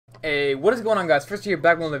Hey, what is going on, guys? Fursty here,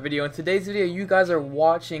 back with another video. In today's video, you guys are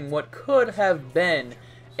watching what could have been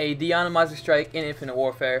a de-anonymizer strike in Infinite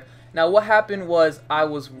Warfare. Now, what happened was I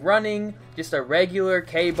was running just a regular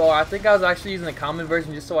K-bar. I think I was actually using the common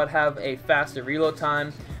version just so I'd have a faster reload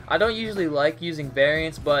time. I don't usually like using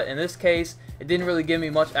variants, but in this case, it didn't really give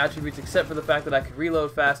me much attributes except for the fact that I could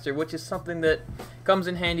reload faster, which is something that comes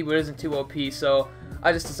in handy but isn't too OP, so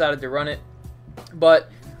I just decided to run it.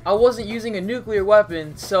 But I wasn't using a nuclear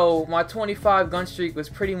weapon, so my 25 gun streak was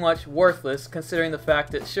pretty much worthless, considering the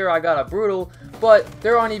fact that sure, I got a brutal, but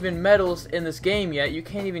there aren't even medals in this game yet. You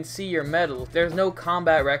can't even see your medals. There's no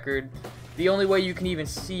combat record. The only way you can even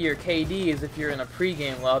see your KD is if you're in a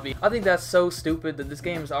pre-game lobby. I think that's so stupid that this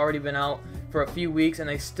game has already been out for a few weeks and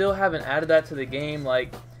they still haven't added that to the game.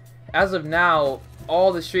 Like, as of now,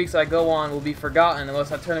 all the streaks I go on will be forgotten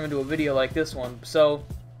unless I turn them into a video like this one. So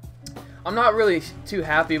I'm not really too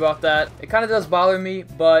happy about that. It kind of does bother me,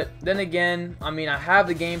 but then again, I mean, I have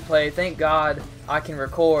the gameplay. Thank God I can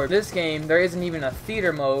record. This game, there isn't even a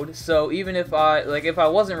theater mode, so even if if I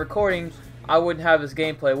wasn't recording, I wouldn't have this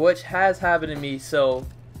gameplay, which has happened to me, so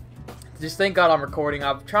just thank God I'm recording.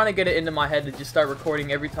 I'm trying to get it into my head to just start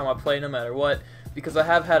recording every time I play, no matter what, because I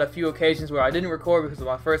have had a few occasions where I didn't record because of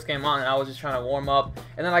my first game on and I was just trying to warm up,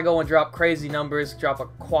 and then I go and drop crazy numbers, drop a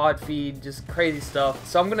quad feed, just crazy stuff.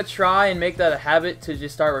 So I'm going to try and make that a habit to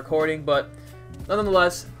just start recording, but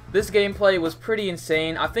nonetheless, this gameplay was pretty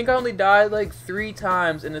insane. I think I only died like 3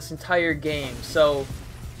 times in this entire game, so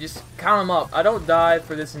just count them up. I don't die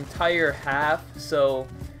for this entire half, so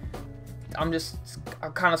I'm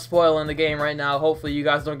kind of spoiling the game right now. Hopefully you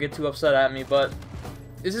guys don't get too upset at me, but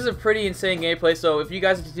this is a pretty insane gameplay, so if you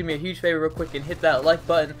guys could do me a huge favor real quick and hit that like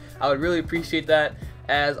button, I would really appreciate that,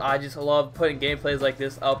 as I just love putting gameplays like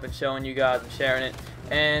this up and showing you guys and sharing it,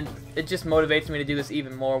 and it just motivates me to do this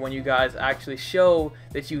even more when you guys actually show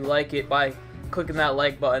that you like it by clicking that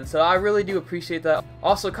like button. So I really do appreciate that.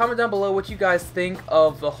 Also, comment down below what you guys think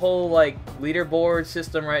of the whole like leaderboard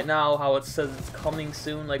system right now, how it says it's coming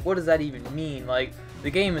soon. Like, what does that even mean? Like,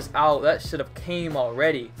 the game is out. That should have came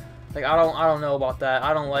already. Like, I don't know about that.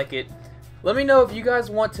 I don't like it. Let me know if you guys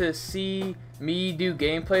want to see me do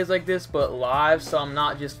gameplays like this but live, so I'm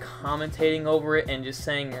not just commentating over it and just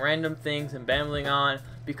saying random things and babbling on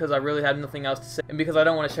because I really have nothing else to say, and because I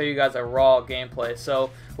don't want to show you guys a raw gameplay. So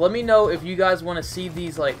let me know if you guys want to see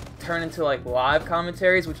these like turn into like live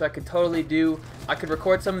commentaries, which I could totally do. I could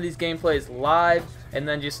record some of these gameplays live and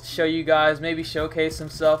then just show you guys, maybe showcase some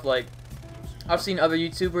stuff. Like, I've seen other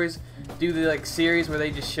YouTubers do the like series where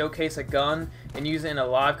they just showcase a gun and use it in a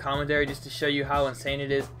live commentary just to show you how insane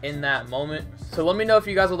it is in that moment. So let me know if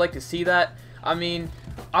you guys would like to see that. I mean,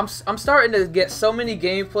 I'm starting to get so many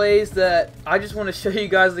gameplays that I just want to show you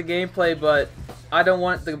guys the gameplay, but I don't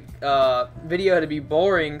want the video to be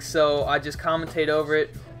boring, so I just commentate over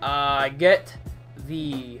it. I get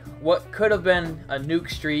what could have been a nuke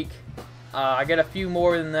streak. I get a few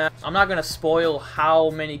more than that. I'm not going to spoil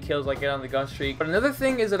how many kills I get on the gun streak. But another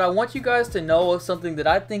thing is that I want you guys to know of something that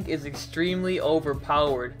I think is extremely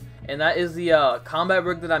overpowered. And that is the combat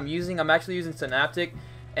rig that I'm using. I'm actually using Synaptic.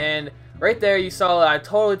 And right there you saw that I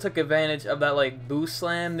totally took advantage of that like boost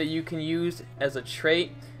slam that you can use as a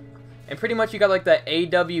trait. And pretty much you got like that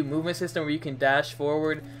AW movement system where you can dash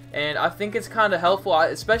forward. And I think it's kind of helpful,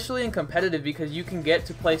 especially in competitive, because you can get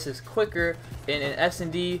to places quicker. In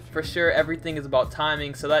S&D, for sure, everything is about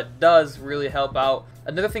timing, so that does really help out.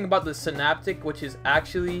 Another thing about the Synaptic, which is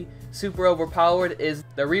actually super overpowered, is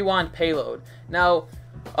the rewind payload. Now,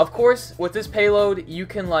 of course, with this payload, you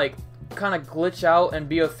can like kind of glitch out in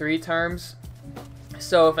BO3 terms.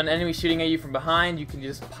 So if an enemy's shooting at you from behind, you can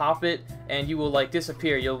just pop it and you will like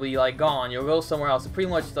disappear. You'll be like gone. You'll go somewhere else. It pretty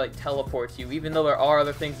much like teleports you, even though there are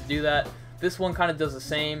other things to do that. This one kind of does the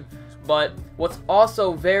same. But what's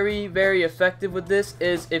also very, very effective with this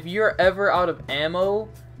is if you're ever out of ammo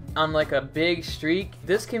on like a big streak,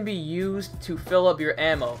 this can be used to fill up your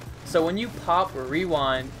ammo. So when you pop or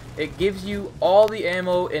rewind, it gives you all the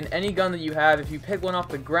ammo in any gun that you have. If you pick one off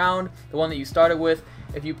the ground, the one that you started with,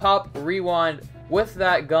 if you pop rewind with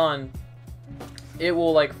that gun, it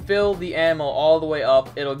will like fill the ammo all the way up.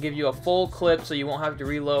 It'll give you a full clip so you won't have to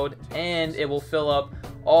reload, and it will fill up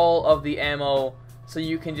all of the ammo so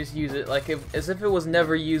you can just use it like as if it was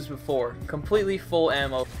never used before. Completely full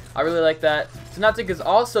ammo. I really like that. Synaptic is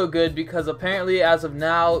also good because apparently as of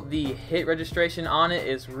now the hit registration on it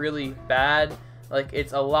is really bad. Like,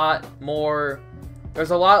 it's a lot more,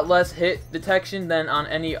 there's a lot less hit detection than on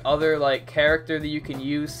any other like character that you can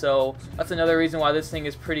use, so that's another reason why this thing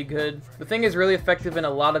is pretty good. The thing is really effective in a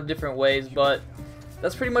lot of different ways, but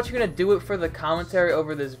that's pretty much going to do it for the commentary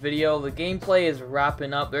over this video. The gameplay is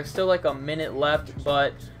wrapping up. There's still like a minute left,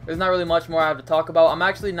 but there's not really much more I have to talk about. I'm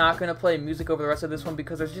actually not going to play music over the rest of this one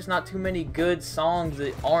because there's just not too many good songs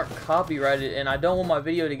that aren't copyrighted, and I don't want my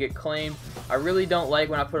video to get claimed. I really don't like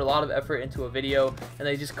when I put a lot of effort into a video and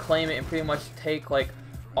they just claim it and pretty much take like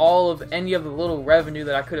all of any of the little revenue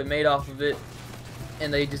that I could have made off of it,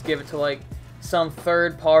 and they just give it to like some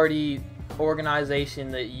third-party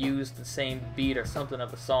organization that used the same beat or something of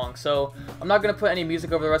the song. So I'm not going to put any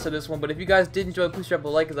music over the rest of this one, but if you guys did enjoy, please drop a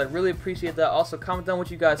like, because I'd really appreciate that. Also, comment down what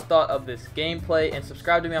you guys thought of this gameplay, and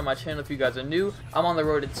subscribe to me on my channel if you guys are new. I'm on the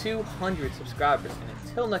road to 200 subscribers, and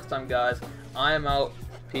until next time, guys, I am out.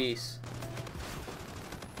 Peace.